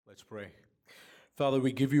Let's pray. Father,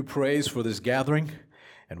 we give you praise for this gathering,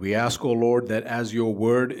 and we ask, O Lord, that as your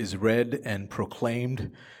word is read and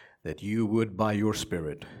proclaimed, that you would, by your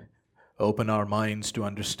Spirit, open our minds to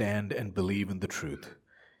understand and believe in the truth,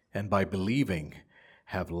 and by believing,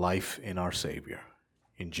 have life in our Savior.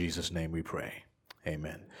 In Jesus' name we pray.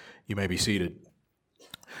 Amen. You may be seated.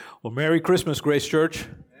 Well, Merry Christmas, Grace Church.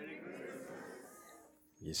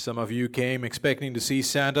 Some of you came expecting to see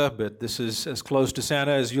Santa, but this is as close to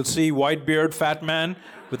Santa as you'll see. White beard, fat man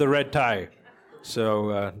with a red tie.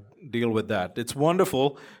 So deal with that. It's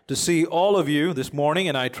wonderful to see all of you this morning,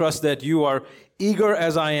 and I trust that you are eager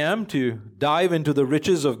as I am to dive into the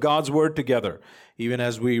riches of God's Word together, even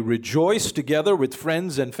as we rejoice together with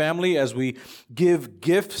friends and family, as we give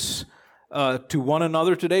gifts to one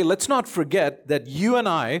another today. Let's not forget that you and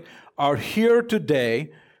I are here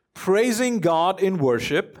today praising God in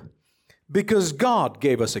worship because God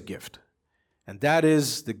gave us a gift, and that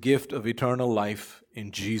is the gift of eternal life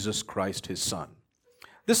in Jesus Christ, His Son.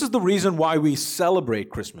 This is the reason why we celebrate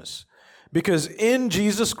Christmas, because in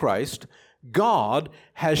Jesus Christ, God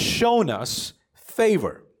has shown us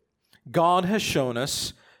favor. God has shown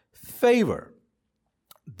us favor.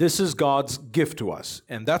 This is God's gift to us,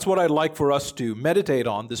 and that's what I'd like for us to meditate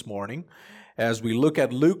on this morning as we look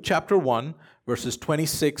at Luke chapter 1, verses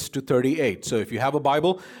 26 to 38. So if you have a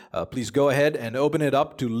Bible, please go ahead and open it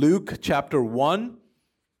up to Luke chapter 1,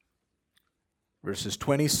 verses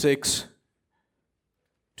 26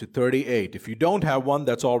 to 38. If you don't have one,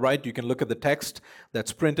 that's all right. You can look at the text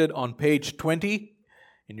that's printed on page 20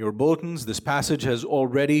 in your bulletins. This passage has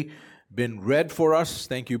already been read for us.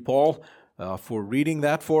 Thank you, Paul, for reading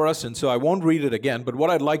that for us. And so I won't read it again, but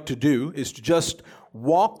what I'd like to do is to just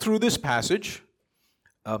walk through this passage,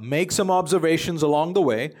 make some observations along the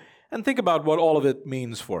way, and think about what all of it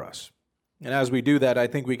means for us. And as we do that, I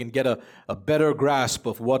think we can get a better grasp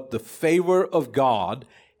of what the favor of God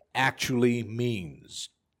actually means.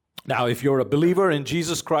 Now, if you're a believer in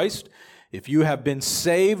Jesus Christ, if you have been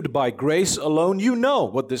saved by grace alone, you know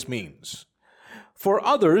what this means. For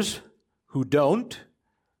others who don't,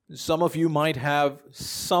 some of you might have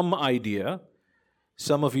some idea.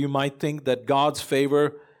 Some of you might think that God's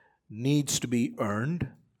favor needs to be earned.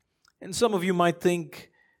 And some of you might think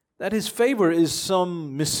that His favor is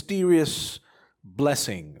some mysterious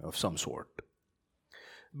blessing of some sort.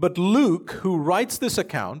 But Luke, who writes this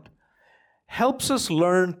account, helps us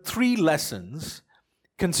learn 3 lessons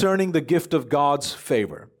concerning the gift of God's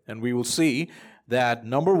favor. And we will see that,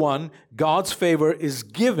 number 1, God's favor is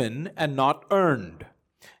given and not earned.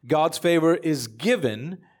 God's favor is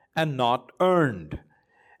given and not earned.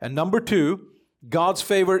 And number 2, God's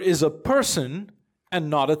favor is a person and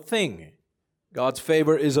not a thing. God's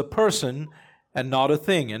favor is a person and not a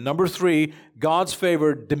thing. And number 3, God's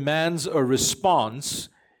favor demands a response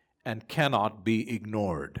and cannot be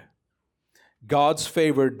ignored. God's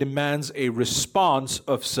favor demands a response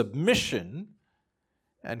of submission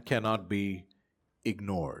and cannot be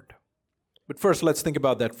ignored. But first, let's think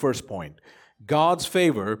about that first point. God's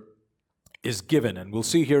favor is given, and we'll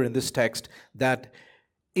see here in this text that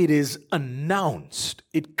it is announced.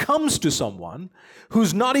 It comes to someone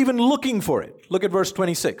who's not even looking for it. Look at verse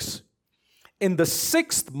 26. In the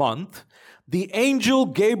 6th month, the angel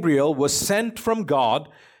Gabriel was sent from God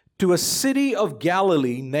to a city of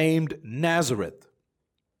Galilee named Nazareth.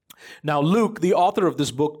 Now, Luke, the author of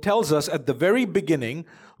this book, tells us at the very beginning,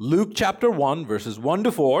 Luke chapter 1, verses 1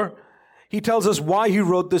 to 4, he tells us why he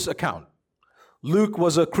wrote this account. Luke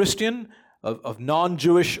was a Christian of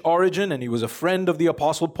non-Jewish origin, and he was a friend of the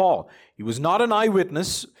Apostle Paul. He was not an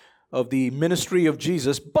eyewitness of the ministry of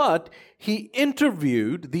Jesus, but he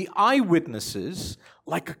interviewed the eyewitnesses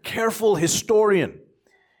like a careful historian.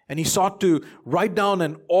 And he sought to write down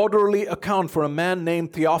an orderly account for a man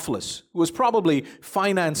named Theophilus, who was probably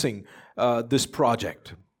financing this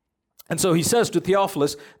project. And so he says to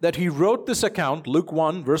Theophilus that he wrote this account, Luke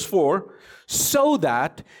 1, verse 4, so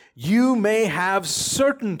that you may have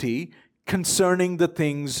certainty concerning the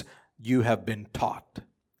things you have been taught.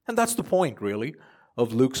 And that's the point, really,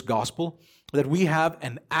 of Luke's gospel, that we have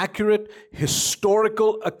an accurate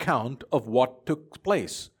historical account of what took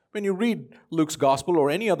place. When you read Luke's gospel or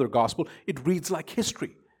any other gospel, it reads like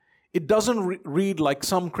history. It doesn't read like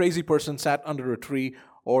some crazy person sat under a tree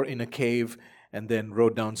or in a cave and then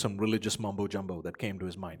wrote down some religious mumbo-jumbo that came to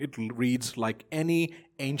his mind. It reads like any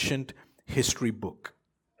ancient history book.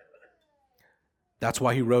 That's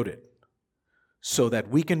why he wrote it, so that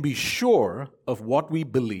we can be sure of what we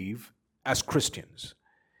believe as Christians.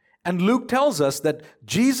 And Luke tells us that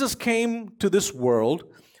Jesus came to this world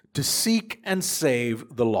to seek and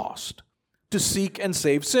save the lost. to seek and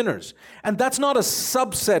save sinners. And that's not a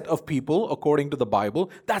subset of people, according to the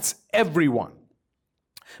Bible. That's everyone.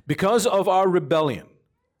 Because of our rebellion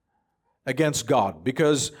against God,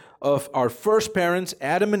 because of our first parents,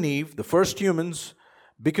 Adam and Eve, the first humans,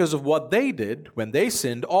 because of what they did when they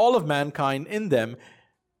sinned, all of mankind in them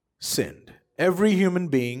sinned. Every human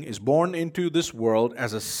being is born into this world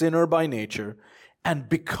as a sinner by nature, and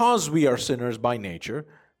because we are sinners by nature,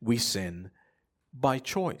 we sin by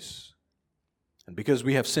choice. And because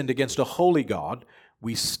we have sinned against a holy God,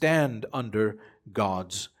 we stand under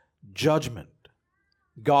God's judgment.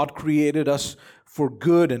 God created us for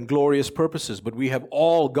good and glorious purposes, but we have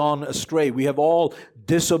all gone astray. We have all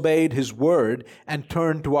disobeyed His word and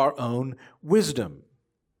turned to our own wisdom.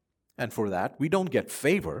 And for that, we don't get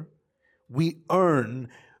favor. We earn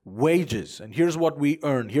wages. And here's what we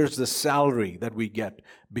earn. Here's the salary that we get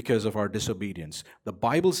because of our disobedience. The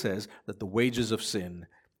Bible says that the wages of sin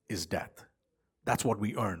is death. That's what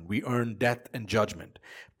we earn. We earn death and judgment.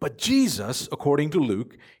 But Jesus, according to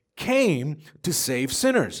Luke, came to save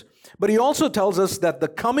sinners. But he also tells us that the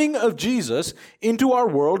coming of Jesus into our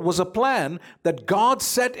world was a plan that God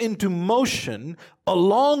set into motion a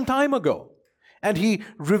long time ago. And He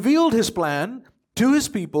revealed His plan to His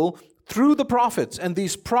people through the prophets. And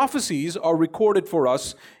these prophecies are recorded for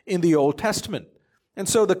us in the Old Testament. And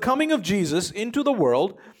so the coming of Jesus into the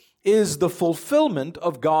world is the fulfillment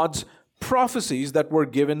of God's prophecies that were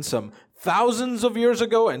given some thousands of years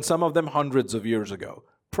ago and some of them hundreds of years ago,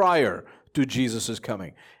 prior to Jesus'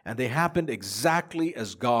 coming. And they happened exactly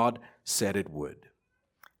as God said it would.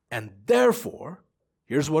 And therefore,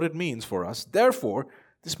 here's what it means for us. Therefore,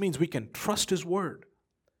 this means we can trust His word.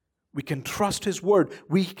 We can trust His word.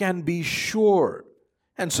 We can be sure.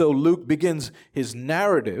 And so Luke begins his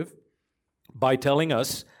narrative by telling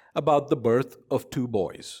us about the birth of two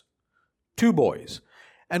boys. Two boys.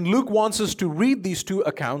 And Luke wants us to read these two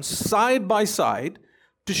accounts side by side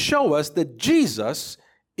to show us that Jesus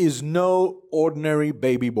is no ordinary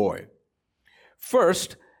baby boy.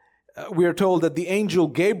 First, we are told that the angel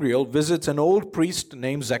Gabriel visits an old priest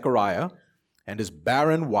named Zechariah and his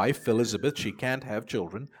barren wife Elizabeth. She can't have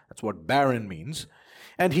children. That's what barren means.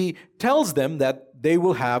 And he tells them that they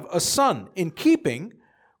will have a son, in keeping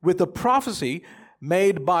with the prophecy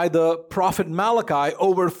made by the prophet Malachi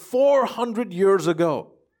over 400 years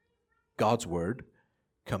ago. God's word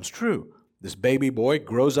comes true. This baby boy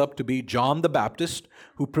grows up to be John the Baptist,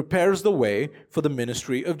 who prepares the way for the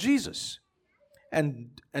ministry of Jesus.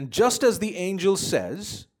 And just as the angel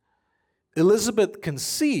says, Elizabeth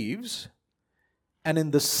conceives, and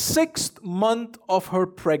in the 6th month of her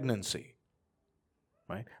pregnancy,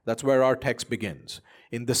 right? That's where our text begins.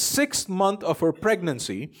 In the 6th month of her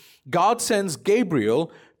pregnancy, God sends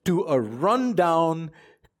Gabriel to a rundown,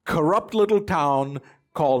 corrupt little town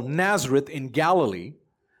called Nazareth in Galilee,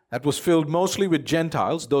 that was filled mostly with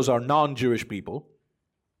Gentiles. Those are non-Jewish people.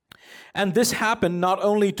 And this happened not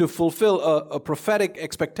only to fulfill a prophetic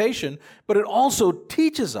expectation, but it also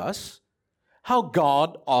teaches us how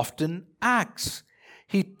God often acts.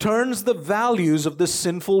 He turns the values of this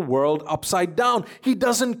sinful world upside down. He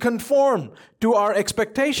doesn't conform to our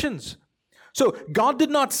expectations. So God did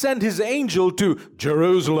not send His angel to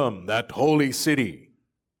Jerusalem, that holy city.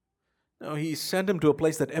 No, He sent him to a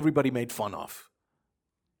place that everybody made fun of.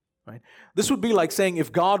 Right? This would be like saying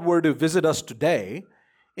if God were to visit us today,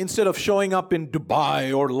 instead of showing up in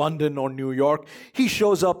Dubai or London or New York, He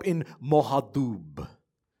shows up in Mohadub.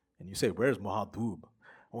 And you say, where's Mohadub?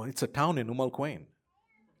 Well, it's a town in Quain.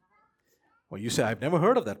 Well, you say, I've never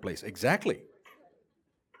heard of that place. Exactly.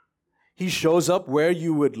 He shows up where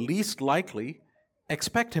you would least likely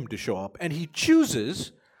expect Him to show up. And He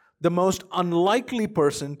chooses the most unlikely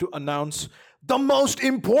person to announce the most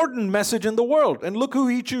important message in the world. And look who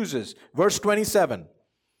He chooses. Verse 27.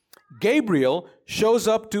 Gabriel shows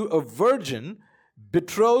up to a virgin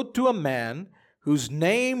betrothed to a man whose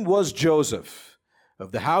name was Joseph,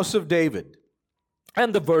 of the house of David.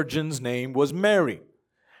 And the virgin's name was Mary.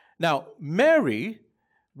 Now, Mary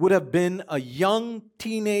would have been a young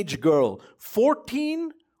teenage girl,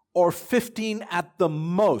 14 or 15 at the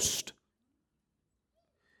most.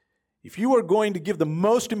 If you were going to give the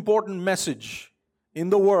most important message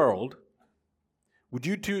in the world, would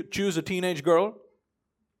you choose a teenage girl?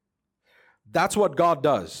 That's what God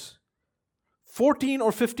does. 14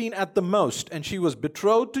 or 15 at the most, and she was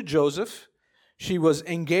betrothed to Joseph. She was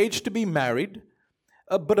engaged to be married,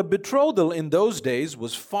 but a betrothal in those days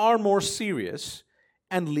was far more serious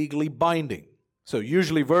and legally binding. So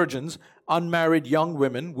usually virgins, unmarried young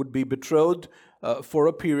women, would be betrothed for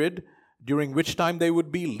a period during which time they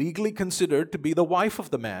would be legally considered to be the wife of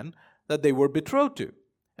the man that they were betrothed to.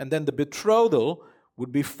 And then the betrothal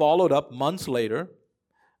would be followed up months later,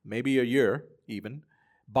 maybe a year even,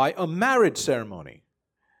 by a marriage ceremony,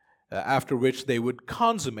 after which they would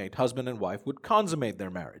consummate, husband and wife would consummate their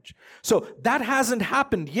marriage. So that hasn't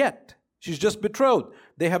happened yet. She's just betrothed.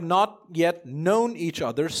 They have not yet known each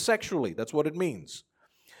other sexually. That's what it means.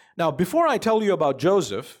 Now, before I tell you about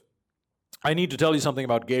Joseph, I need to tell you something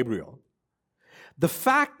about Gabriel. The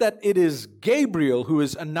fact that it is Gabriel who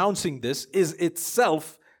is announcing this is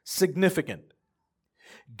itself significant.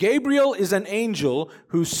 Gabriel is an angel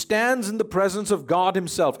who stands in the presence of God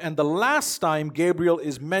himself. And the last time Gabriel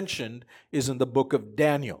is mentioned is in the book of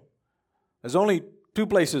Daniel. There's only two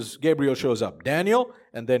places Gabriel shows up, Daniel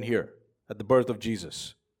and then here at the birth of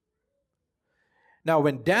Jesus. Now,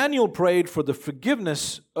 when Daniel prayed for the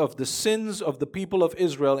forgiveness of the sins of the people of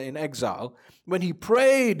Israel in exile, when he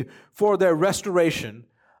prayed for their restoration,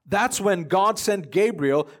 that's when God sent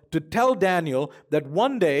Gabriel to tell Daniel that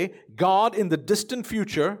one day, God in the distant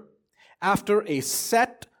future, after a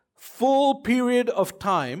set full period of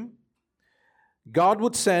time, God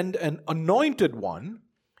would send an anointed one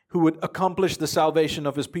who would accomplish the salvation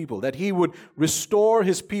of his people, that he would restore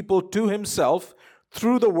his people to himself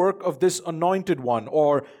through the work of this anointed one,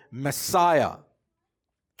 or Messiah.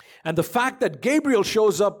 And the fact that Gabriel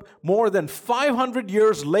shows up more than 500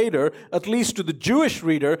 years later, at least to the Jewish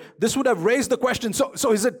reader, this would have raised the question,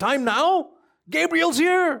 so is it time now? Gabriel's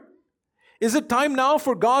here. Is it time now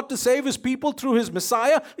for God to save his people through his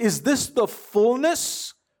Messiah? Is this the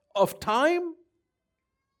fullness of time?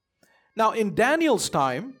 Now, in Daniel's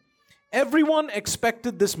time, everyone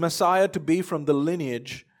expected this Messiah to be from the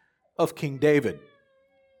lineage of King David.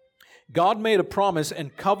 God made a promise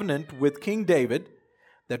and covenant with King David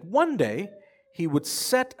that one day he would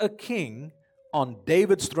set a king on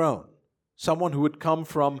David's throne, someone who would come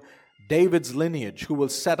from David's lineage, who will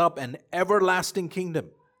set up an everlasting kingdom.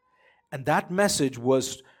 And that message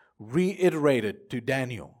was reiterated to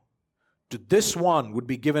Daniel. To this one would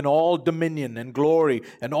be given all dominion and glory,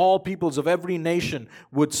 and all peoples of every nation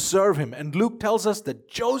would serve him. And Luke tells us that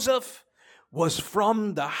Joseph was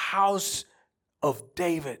from the house of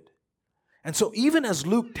David. And so even as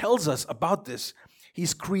Luke tells us about this,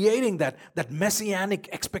 he's creating that messianic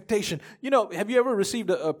expectation. You know, have you ever received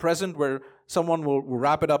a present where someone will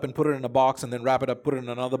wrap it up and put it in a box and then wrap it up, put it in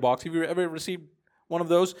another box? Have you ever received one of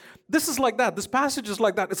those? This is like that. This passage is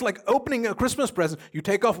like that. It's like opening a Christmas present. You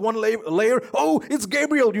take off one layer. Oh, it's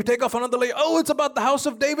Gabriel. You take off another layer. Oh, it's about the house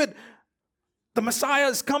of David. The Messiah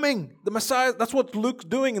is coming. The Messiah, that's what Luke's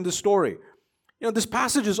doing in this story. You know, this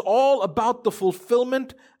passage is all about the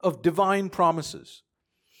fulfillment of divine promises.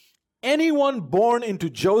 Anyone born into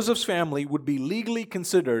Joseph's family would be legally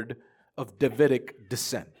considered of Davidic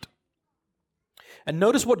descent. And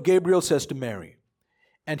notice what Gabriel says to Mary.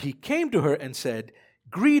 And he came to her and said,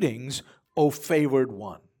 "Greetings, O favored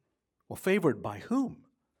one." Well, favored by whom?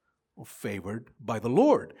 Well, favored by the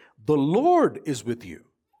Lord. The Lord is with you.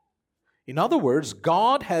 In other words,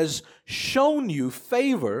 God has shown you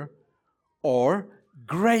favor or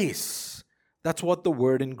grace. That's what the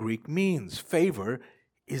word in Greek means. Favor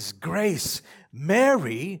is grace.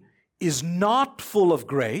 Mary is not full of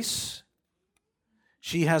grace.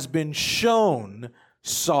 She has been shown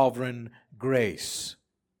sovereign grace.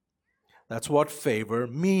 That's what favor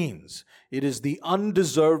means. It is the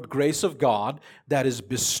undeserved grace of God that is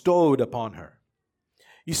bestowed upon her.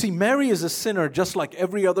 You see, Mary is a sinner just like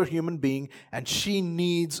every other human being, and she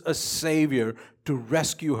needs a Savior to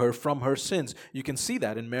rescue her from her sins. You can see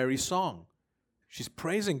that in Mary's song. She's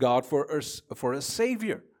praising God for a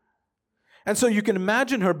Savior. And so you can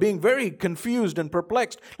imagine her being very confused and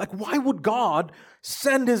perplexed. Like, why would God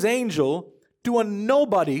send his angel to a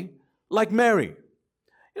nobody like Mary?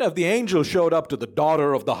 You know, if the angel showed up to the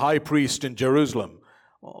daughter of the high priest in Jerusalem,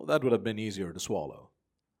 well, that would have been easier to swallow.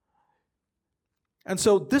 And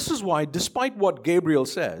so this is why, despite what Gabriel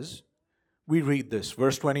says, we read this,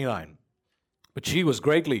 verse 29. But she was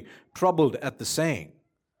greatly troubled at the saying.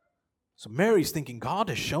 So Mary's thinking, God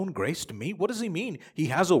has shown grace to me? What does he mean? He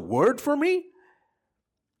has a word for me?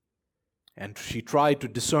 And she tried to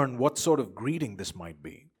discern what sort of greeting this might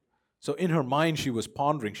be. So in her mind, she was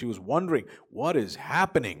pondering, she was wondering, what is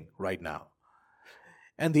happening right now?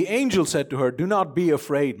 And the angel said to her, "Do not be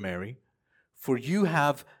afraid, Mary, for you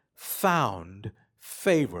have found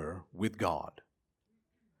favor with God."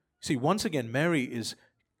 See, once again, Mary is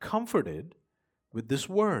comforted with this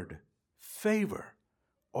word, favor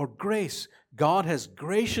or grace. God has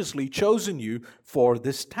graciously chosen you for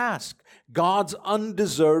this task. God's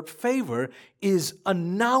undeserved favor is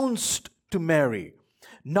announced to Mary,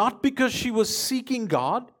 not because she was seeking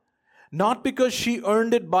God, not because she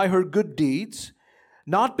earned it by her good deeds,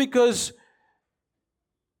 not because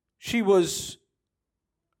she was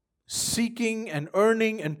seeking and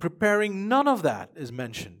earning and preparing. None of that is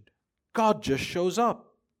mentioned. God just shows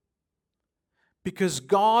up. Because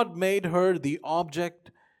God made her the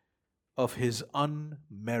object of His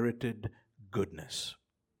unmerited goodness.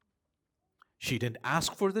 She didn't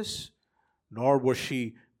ask for this, nor was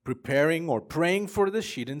she preparing or praying for this.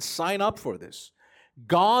 She didn't sign up for this.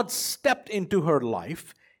 God stepped into her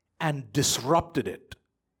life and disrupted it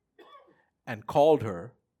and called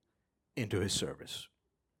her into His service.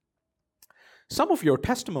 Some of your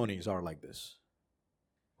testimonies are like this,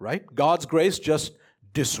 right? God's grace just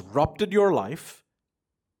disrupted your life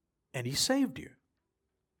and He saved you.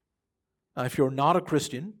 Now, if you're not a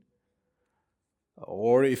Christian,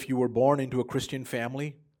 or if you were born into a Christian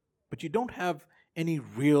family, but you don't have any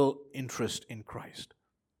real interest in Christ,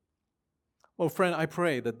 well, friend, I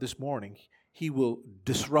pray that this morning He will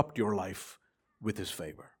disrupt your life with His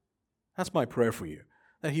favor. That's my prayer for you,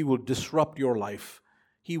 that He will disrupt your life.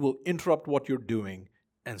 He will interrupt what you're doing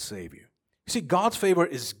and save you. You see, God's favor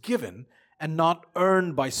is given and not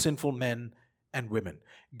earned by sinful men and women.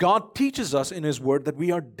 God teaches us in His Word that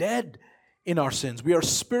we are dead in our sins. We are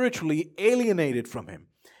spiritually alienated from Him.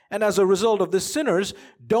 And as a result of this, sinners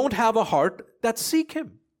don't have a heart that seek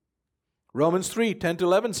Him. Romans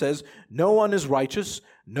 3:10-11 says, "No one is righteous,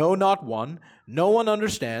 no, not one. No one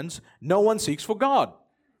understands, no one seeks for God."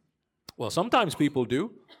 Well, sometimes people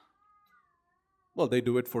do. Well, they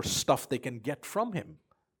do it for stuff they can get from Him.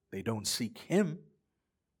 They don't seek Him.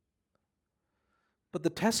 But the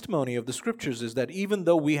testimony of the Scriptures is that even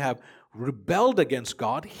though we have rebelled against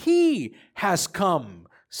God, He has come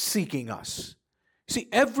seeking us. See,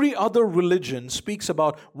 every other religion speaks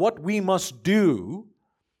about what we must do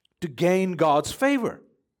to gain God's favor.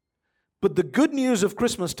 But the good news of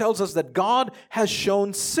Christmas tells us that God has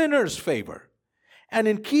shown sinners favor. And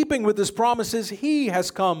in keeping with His promises, He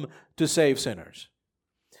has come to save sinners.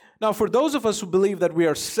 Now, for those of us who believe that we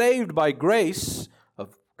are saved by grace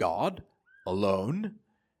of God alone,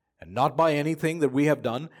 and not by anything that we have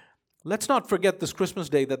done, let's not forget this Christmas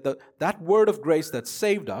day that that word of grace that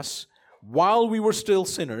saved us while we were still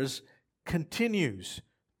sinners continues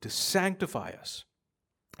to sanctify us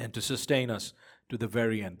and to sustain us to the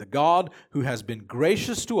very end. The God who has been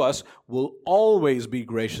gracious to us will always be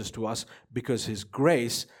gracious to us because His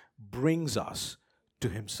grace brings us to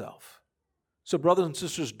Himself. So, brothers and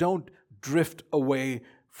sisters, don't drift away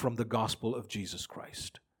from the gospel of Jesus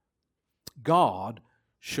Christ. God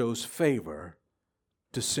shows favor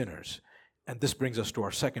to sinners. And this brings us to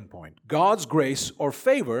our second point. God's grace or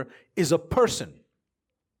favor is a person.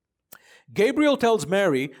 Gabriel tells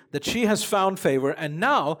Mary that she has found favor, and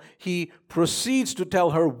now he proceeds to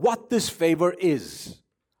tell her what this favor is.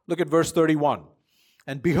 Look at verse 31.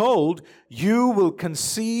 "And behold, you will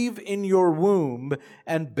conceive in your womb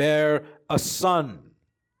and bear a son."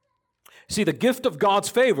 See, the gift of God's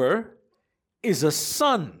favor is a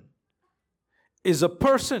son, is a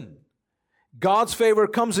person. God's favor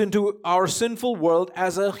comes into our sinful world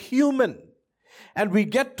as a human. And we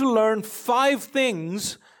get to learn 5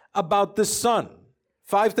 things about this son.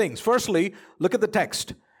 5 things. Firstly, look at the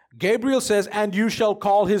text. Gabriel says, "And you shall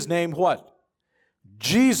call his name" what?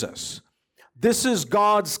 Jesus. This is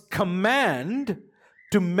God's command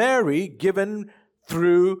to Mary given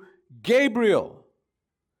through Gabriel.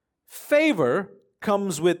 Favor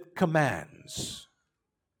comes with commands.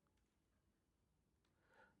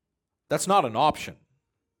 That's not an option.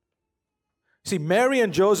 See, Mary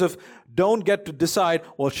and Joseph don't get to decide,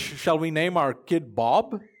 well, shall we name our kid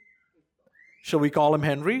Bob? Shall we call him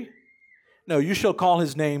Henry? No, you shall call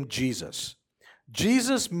his name Jesus.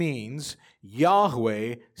 Jesus means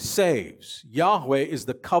Yahweh saves. Yahweh is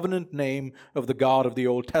the covenant name of the God of the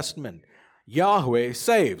Old Testament. Yahweh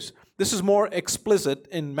saves. This is more explicit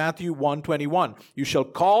in Matthew 1:21. You shall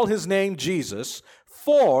call his name Jesus,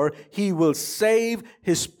 for he will save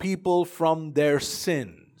his people from their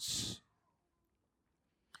sins.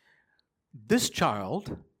 This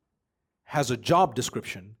child has a job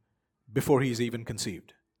description before he's even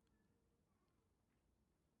conceived.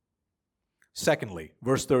 Secondly,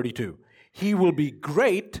 verse 32. He will be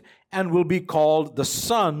great and will be called the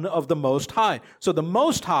Son of the Most High. So the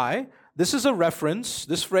Most High, this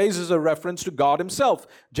phrase is a reference to God Himself.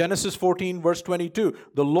 Genesis 14, verse 22.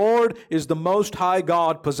 The Lord is the Most High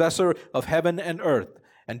God, possessor of heaven and earth.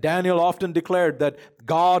 And Daniel often declared that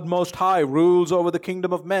God Most High rules over the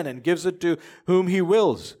kingdom of men and gives it to whom He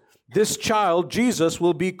wills. This child, Jesus,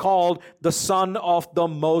 will be called the Son of the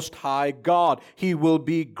Most High God. He will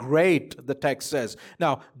be great, the text says.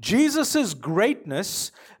 Now, Jesus'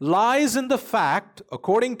 greatness lies in the fact,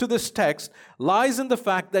 according to this text, lies in the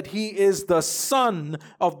fact that He is the Son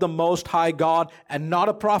of the Most High God and not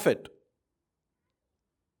a prophet.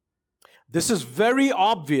 This is very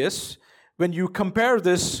obvious when you compare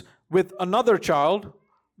this with another child,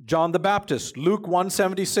 John the Baptist, Luke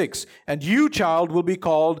 1:76. And you, child, will be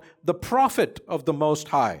called the prophet of the Most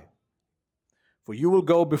High, for you will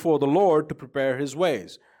go before the Lord to prepare His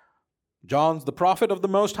ways. John's the prophet of the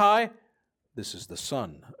Most High. This is the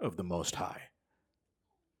Son of the Most High.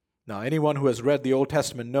 Now, anyone who has read the Old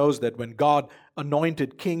Testament knows that when God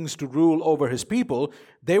anointed kings to rule over His people,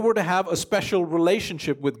 they were to have a special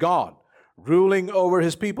relationship with God, ruling over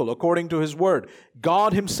His people according to His word.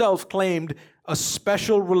 God Himself claimed a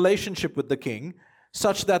special relationship with the king,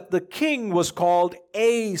 such that the king was called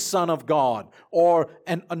a son of God, or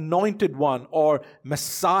an anointed one, or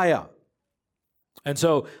Messiah. And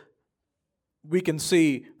so we can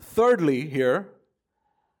see, thirdly, here,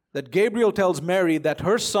 that Gabriel tells Mary that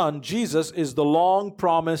her son, Jesus, is the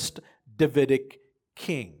long-promised Davidic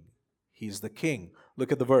king. He's the king.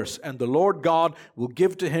 Look at the verse. And the Lord God will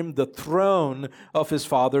give to him the throne of his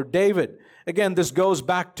father David. Again, this goes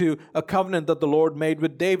back to a covenant that the Lord made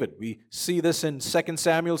with David. We see this in 2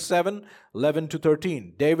 Samuel 7, 11 to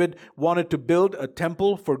 13. David wanted to build a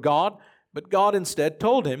temple for God, but God instead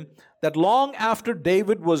told him that long after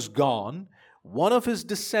David was gone, one of his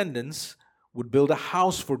descendants would build a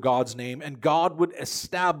house for God's name, and God would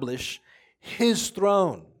establish His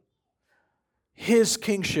throne, His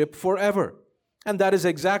kingship forever. And that is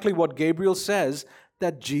exactly what Gabriel says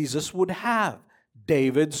that Jesus would have,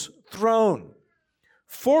 David's throne.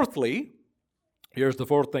 Fourthly, here's the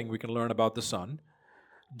fourth thing we can learn about the Son.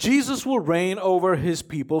 Jesus will reign over His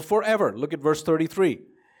people forever. Look at verse 33.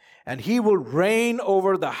 And He will reign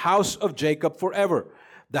over the house of Jacob forever.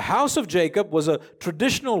 The house of Jacob was a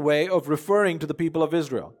traditional way of referring to the people of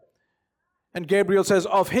Israel. And Gabriel says,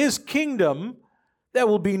 of His kingdom there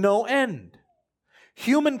will be no end.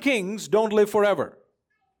 Human kings don't live forever.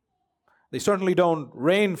 They certainly don't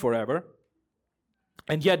reign forever.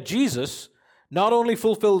 And yet Jesus not only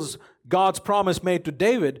fulfills God's promise made to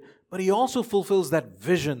David, but He also fulfills that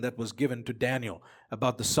vision that was given to Daniel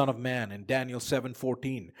about the Son of Man in Daniel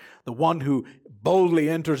 7:14. The one who boldly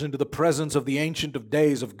enters into the presence of the Ancient of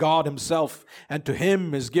Days, of God Himself, and to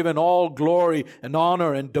Him is given all glory and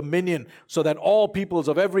honor and dominion, so that all peoples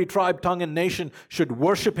of every tribe, tongue, and nation should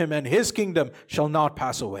worship Him, and His kingdom shall not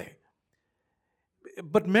pass away.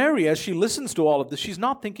 But Mary, as she listens to all of this, she's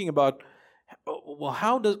not thinking about, well,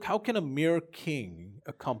 how can a mere king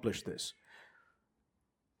accomplish this?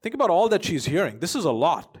 Think about all that she's hearing. This is a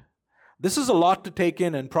lot. This is a lot to take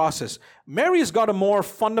in and process. Mary's got a more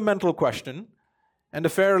fundamental question and a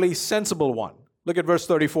fairly sensible one. Look at verse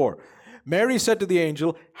 34. Mary said to the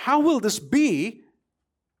angel, how will this be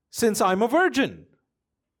since I'm a virgin?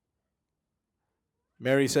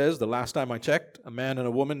 Mary says, the last time I checked, a man and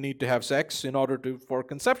a woman need to have sex in order for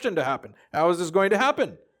conception to happen. How is this going to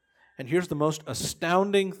happen? And here's the most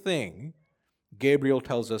astounding thing Gabriel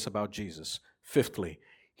tells us about Jesus. Fifthly,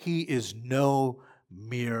 He is no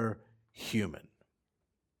mere human.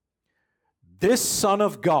 This Son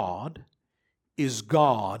of God is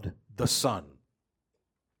God the Son.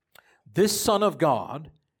 This Son of God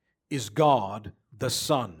is God the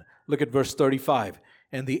Son. Look at verse 35.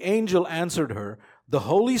 And the angel answered her, the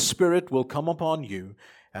Holy Spirit will come upon you,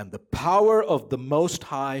 and the power of the Most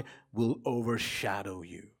High will overshadow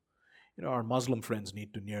you. You know, our Muslim friends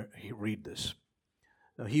need to read this.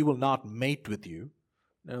 Now, He will not mate with you.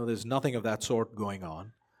 No, there's nothing of that sort going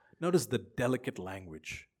on. Notice the delicate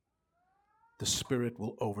language. The Spirit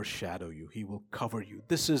will overshadow you. He will cover you.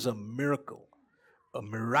 This is a miracle, a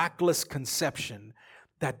miraculous conception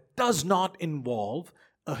that does not involve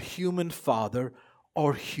a human father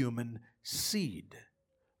or human seed.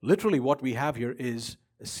 Literally, what we have here is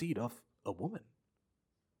a seed of a woman,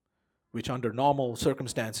 which under normal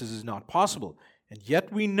circumstances is not possible. And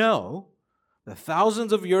yet we know that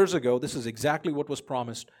thousands of years ago, this is exactly what was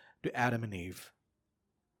promised to Adam and Eve,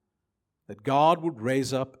 that God would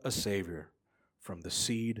raise up a Savior from the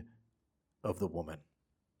seed of the woman.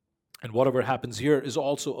 And whatever happens here is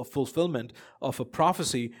also a fulfillment of a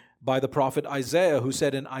prophecy by the prophet Isaiah, who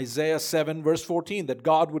said in Isaiah 7 verse 14 that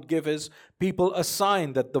God would give His people a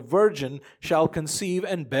sign, that the virgin shall conceive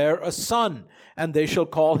and bear a son, and they shall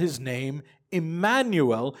call His name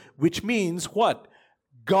Emmanuel, which means what?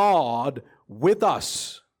 God with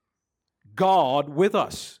us. God with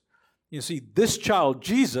us. You see, this child,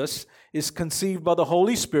 Jesus, is conceived by the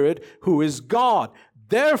Holy Spirit, who is God.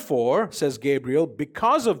 Therefore, says Gabriel,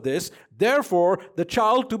 because of this, therefore the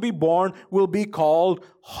child to be born will be called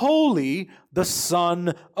Holy, the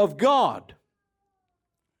Son of God.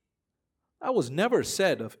 That was never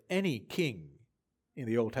said of any king in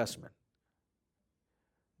the Old Testament.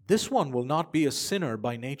 This one will not be a sinner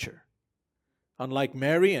by nature. Unlike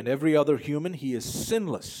Mary and every other human, he is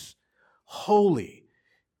sinless, holy,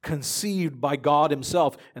 conceived by God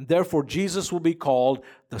himself, and therefore Jesus will be called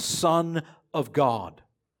the Son of God.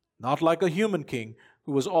 Not like a human king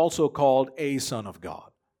who was also called a Son of God.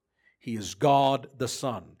 He is God the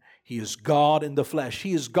Son. He is God in the flesh.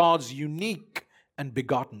 He is God's unique and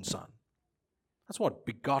begotten Son. That's what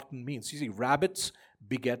begotten means. You see, rabbits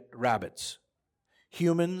beget rabbits.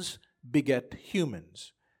 Humans beget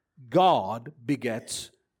humans. God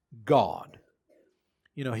begets God.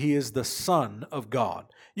 You know, he is the Son of God.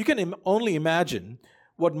 You can only imagine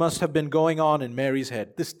what must have been going on in Mary's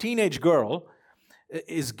head. This teenage girl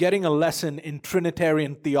is getting a lesson in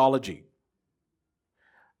Trinitarian theology.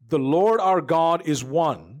 The Lord our God is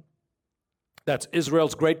one. That's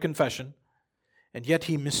Israel's great confession. And yet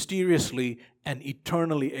he mysteriously and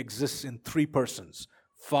eternally exists in three persons: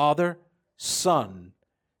 Father, Son,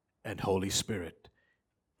 and Holy Spirit.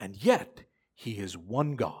 And yet he is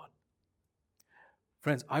one God.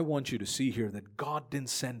 Friends, I want you to see here that God didn't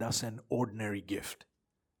send us an ordinary gift.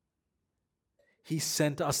 He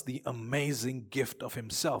sent us the amazing gift of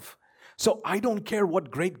himself. So I don't care what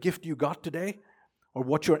great gift you got today or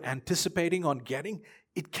what you're anticipating on getting.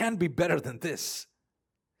 It can be better than this.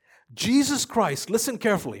 Jesus Christ, listen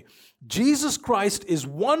carefully. Jesus Christ is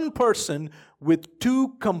one person with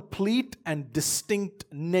two complete and distinct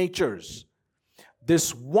natures.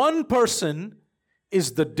 This one person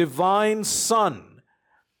is the divine Son,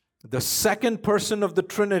 the second person of the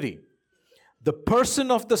Trinity. The person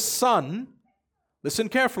of the Son, listen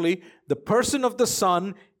carefully, the person of the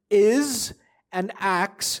Son is and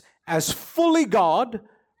acts as fully God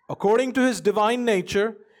according to his divine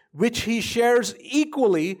nature, which he shares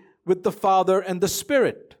equally with the Father and the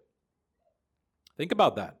Spirit. Think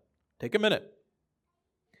about that. Take a minute.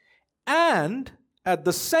 And at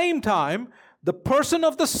the same time, the person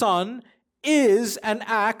of the Son is and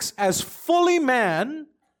acts as fully man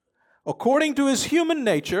according to his human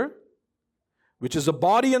nature, which is a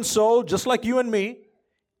body and soul just like you and me,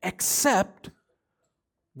 except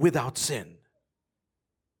without sin.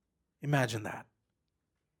 Imagine that.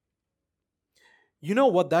 You know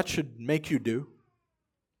what that should make you do?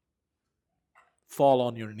 Fall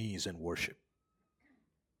on your knees and worship.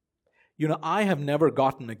 You know, I have never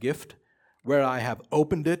gotten a gift where I have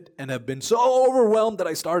opened it and have been so overwhelmed that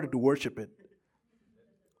I started to worship it.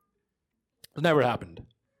 It never happened.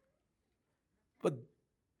 But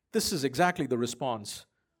this is exactly the response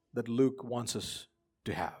that Luke wants us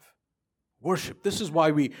to have. Worship. This is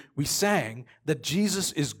why we sang that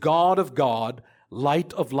Jesus is God of God,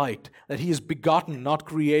 light of light, that he is begotten, not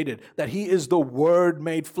created, that he is the Word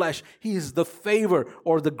made flesh. He is the favor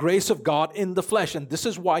or the grace of God in the flesh. And this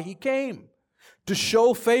is why he came, to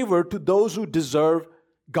show favor to those who deserve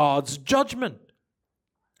God's judgment.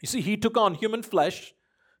 You see, he took on human flesh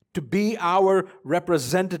to be our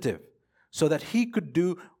representative so that he could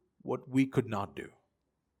do what we could not do.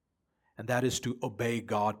 And that is to obey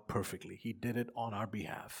God perfectly. He did it on our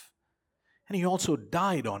behalf. And he also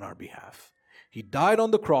died on our behalf. He died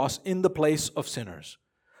on the cross in the place of sinners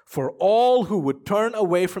for all who would turn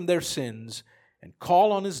away from their sins and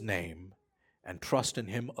call on his name and trust in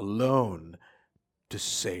him alone to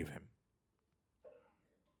save him.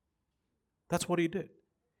 That's what he did.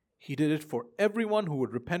 He did it for everyone who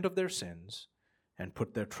would repent of their sins and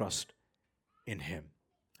put their trust in him.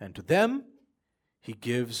 And to them, he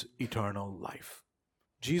gives eternal life.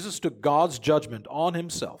 Jesus took God's judgment on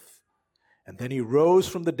himself, and then he rose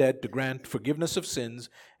from the dead to grant forgiveness of sins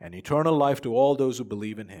and eternal life to all those who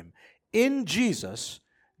believe in him. In Jesus,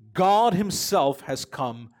 God himself has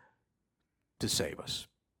come to save us.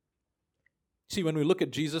 See, when we look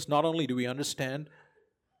at Jesus, not only do we understand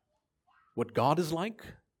what God is like,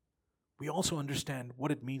 we also understand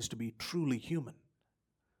what it means to be truly human.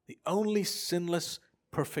 The only sinless,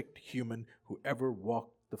 perfect human who ever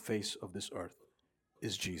walked the face of this earth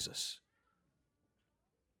is Jesus.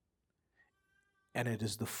 And it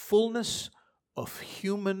is the fullness of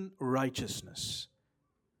human righteousness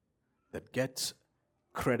that gets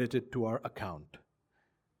credited to our account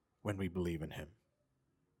when we believe in him.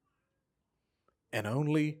 And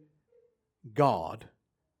only God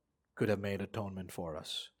could have made atonement for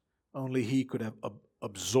us. Only he could have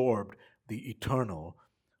absorbed the eternal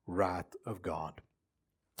wrath of God.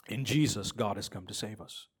 In Jesus, God has come to save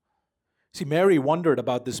us. See, Mary wondered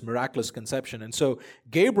about this miraculous conception, and so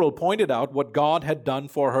Gabriel pointed out what God had done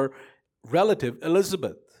for her relative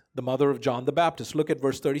Elizabeth, the mother of John the Baptist. Look at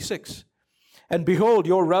verse 36. And behold,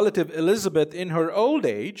 your relative Elizabeth in her old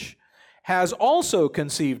age has also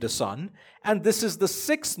conceived a son, and this is the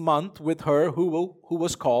 6th month with her who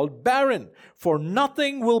was called barren. For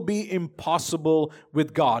nothing will be impossible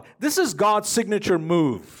with God. This is God's signature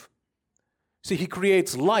move. See, He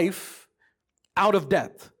creates life out of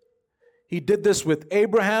death. He did this with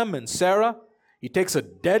Abraham and Sarah. He takes a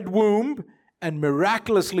dead womb and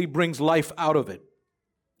miraculously brings life out of it.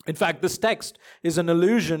 In fact, this text is an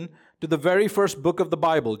allusion to the very first book of the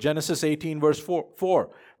Bible, Genesis 18, verse 4,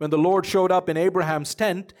 when the Lord showed up in Abraham's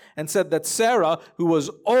tent and said that Sarah, who was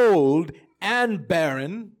old and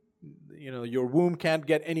barren, your womb can't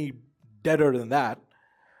get any deader than that,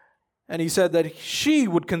 and He said that she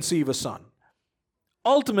would conceive a son.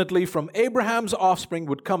 Ultimately, from Abraham's offspring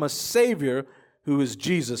would come a Savior who is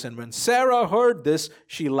Jesus. And when Sarah heard this,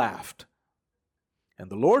 she laughed. And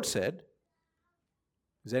the Lord said,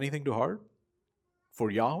 is anything too hard for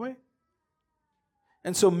Yahweh?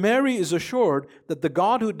 And so Mary is assured that the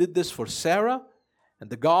God who did this for Sarah and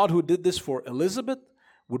the God who did this for Elizabeth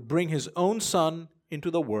would bring His own Son into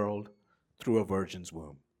the world through a virgin's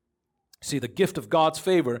womb. See, the gift of God's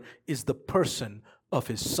favor is the person of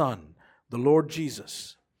His Son, the Lord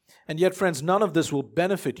Jesus. And yet, friends, none of this will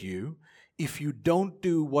benefit you if you don't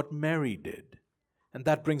do what Mary did. And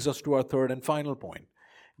that brings us to our third and final point.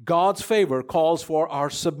 God's favor calls for our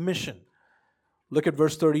submission. Look at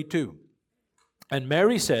verse 32. And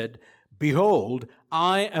Mary said, behold,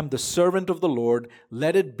 I am the servant of the Lord.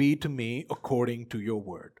 Let it be to me according to your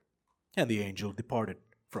word. And the angel departed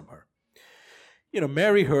from her.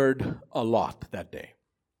 Mary heard a lot that day.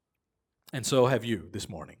 And so have you this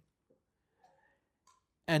morning.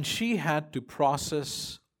 And she had to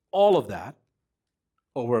process all of that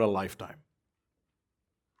over a lifetime.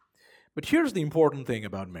 But here's the important thing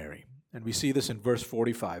about Mary, and we see this in verse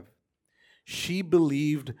 45. She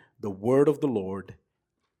believed the word of the Lord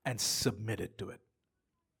and submitted to it.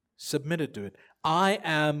 Submitted to it. I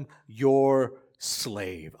am your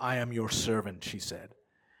slave. I am your servant, she said.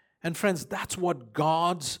 And friends, that's what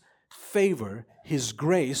God's favor, His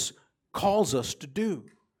grace, calls us to do.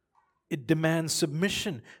 It demands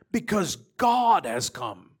submission because God has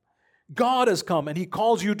come. God has come and He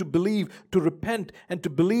calls you to believe, to repent, and to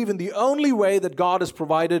believe in the only way that God has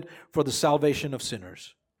provided for the salvation of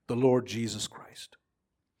sinners, the Lord Jesus Christ.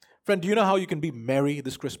 Friend, do you know how you can be merry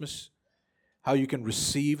this Christmas? How you can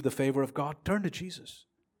receive the favor of God? Turn to Jesus.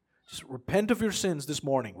 Just repent of your sins this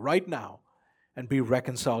morning, right now, and be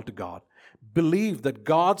reconciled to God. Believe that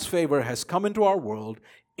God's favor has come into our world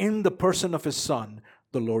in the person of His Son,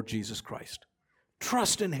 the Lord Jesus Christ.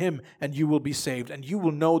 Trust in Him and you will be saved, and you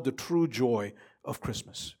will know the true joy of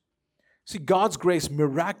Christmas. See, God's grace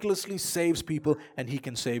miraculously saves people, and He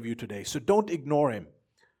can save you today. So don't ignore Him.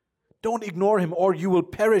 Don't ignore Him, or you will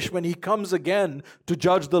perish when He comes again to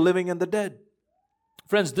judge the living and the dead.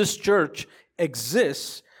 Friends, this church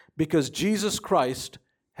exists because Jesus Christ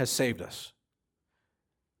has saved us.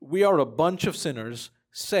 We are a bunch of sinners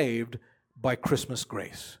saved by Christmas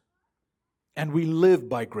grace. And we live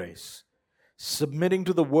by grace, submitting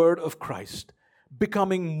to the word of Christ,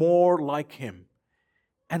 becoming more like Him,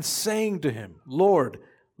 and saying to Him, Lord,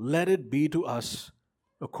 let it be to us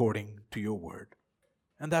according to your word.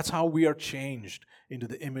 And that's how we are changed into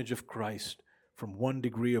the image of Christ from one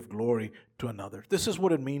degree of glory to another. This is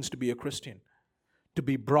what it means to be a Christian, to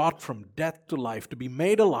be brought from death to life, to be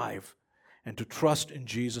made alive, and to trust in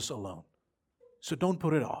Jesus alone. So don't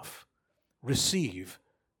put it off. Receive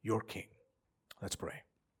your King. Let's pray.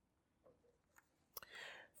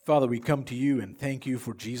 Father, we come to you and thank you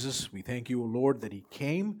for Jesus. We thank you, O Lord, that He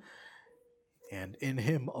came, and in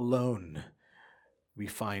Him alone we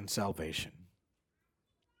find salvation.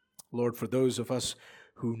 Lord, for those of us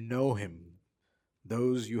who know Him,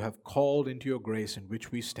 those you have called into your grace in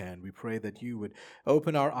which we stand, we pray that you would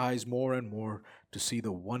open our eyes more and more to see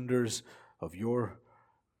the wonders of your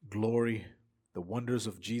glory, the wonders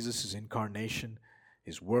of Jesus' incarnation,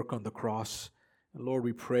 His work on the cross. And Lord,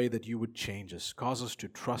 we pray that you would change us, cause us to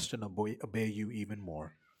trust and obey you even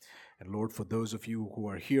more. And Lord, for those of you who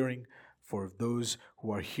are hearing, for those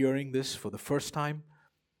who are hearing this for the first time,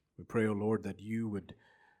 we pray, O Lord, that you would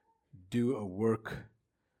do a work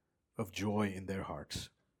of joy in their hearts.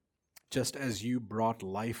 Just as you brought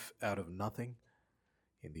life out of nothing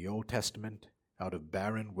in the Old Testament, out of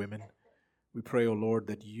barren women, we pray, O Lord,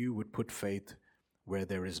 that you would put faith where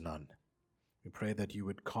there is none. We pray that you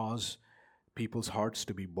would cause people's hearts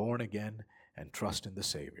to be born again and trust in the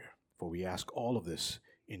Savior. For we ask all of this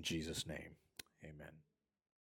in Jesus' name. Amen.